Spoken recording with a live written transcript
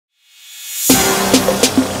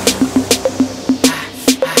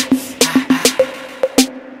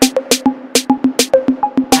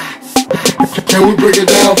Can we break it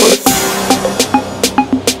down for the?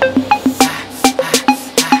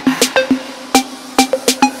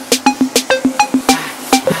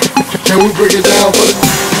 Can we break it down for the?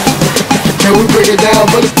 Can we break it down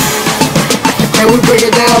for the? Can we break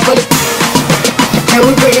it down for the? Can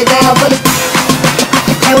we break it down for the?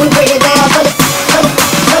 Can we break it down for the?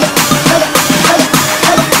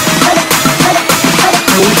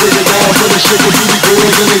 Can we break it down for the sugar booty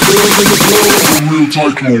girls and the girls in the club? Real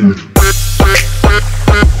tycoon.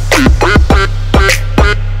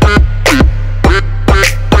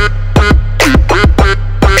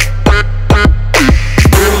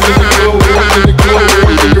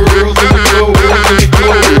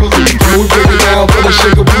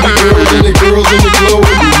 Sugar booty girls and the girls in the club.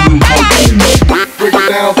 Break it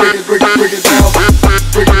down, break it down, break it down,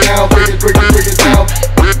 break it down, break it down, break it down,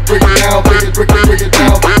 break it down, break it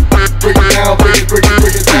down, break it down,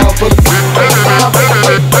 break it down, break it down.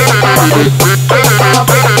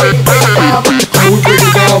 Can we break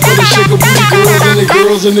it down for the sugar booty girls and the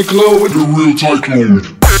girls in the club with the real tycoon?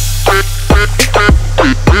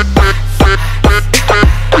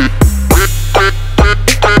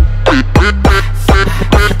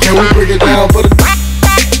 Can we break it down for the?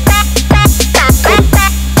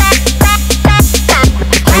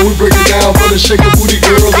 Can we break it down for the sugar booty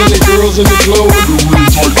girls and the girls in the club with the real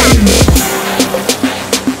tycoon?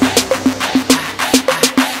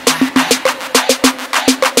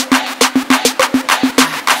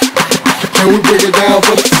 Can we break it down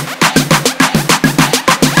for the?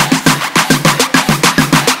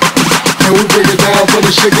 Can we break it down for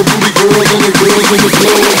the sugar booty girls and the girls in the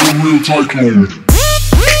club with the real tycoon?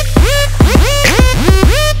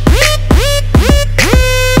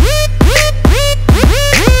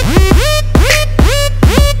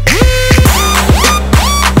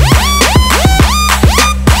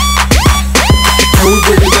 Can we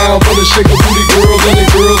break it down for the sugar booty girls and the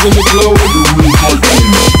girls in the club with the real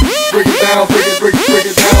tycoon? Break it down, break it down, break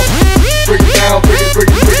it down, break it down, break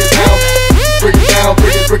it down, break it down, break it down,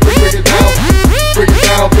 break it down, break it down, break it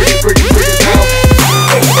down, break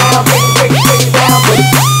it down, break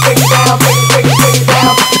it down, break it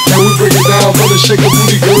down. Can we break it down for the sugar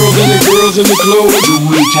booty girls and the girls in the club with the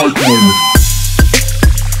real tycoon?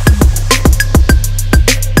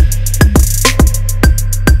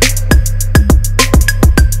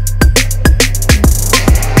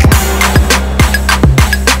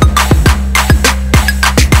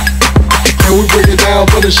 Can we break it down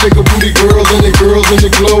for the sugar booty girls and the girls in the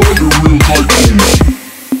club with the real tycoon?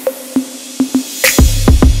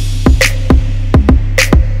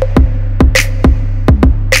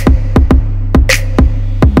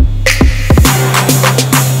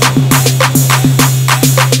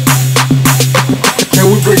 Can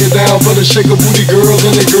we break it down for the sugar booty girls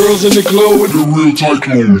and the girls in the club with the real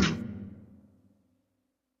tycoon?